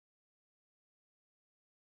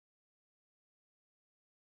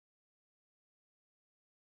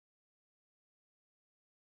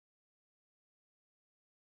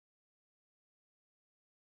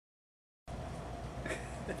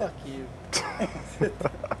Fuck you.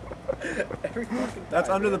 Every fucking time, That's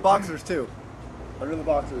under man. the boxers too. Under the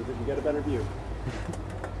boxers, if you get a better view.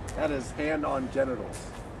 That is hand on genitals.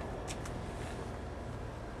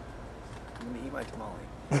 I'm gonna eat my tamale.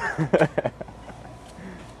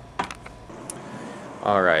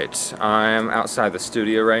 Alright, I'm outside the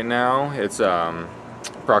studio right now. It's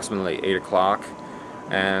approximately 8 o'clock.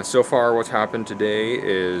 And so far what's happened today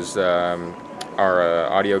is our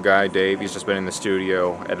audio guy, Dave, he's just been in the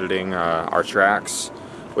studio editing our tracks.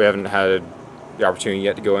 We haven't had the opportunity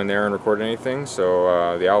yet to go in there and record anything,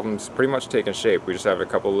 so the album's pretty much taken shape. We just have a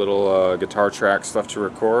couple little guitar tracks left to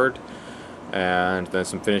record, and then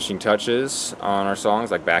some finishing touches on our songs,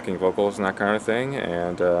 like backing vocals and that kind of thing,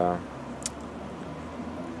 and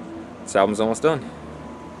this album's almost done.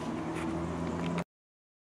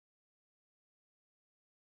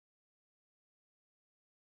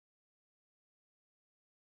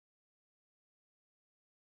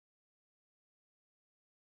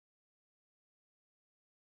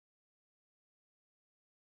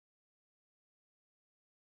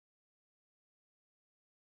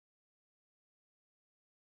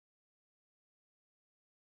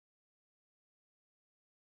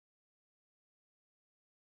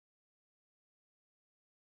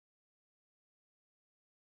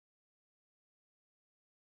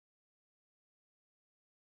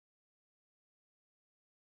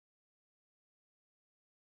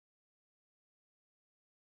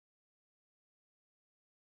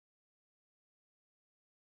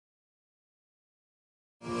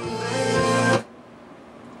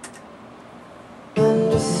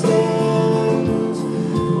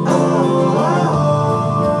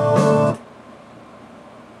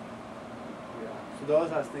 For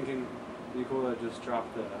those, I was thinking it'd be cool to just drop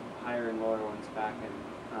the higher and lower ones back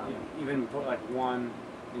and even put like one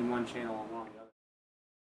in one channel and one on the other.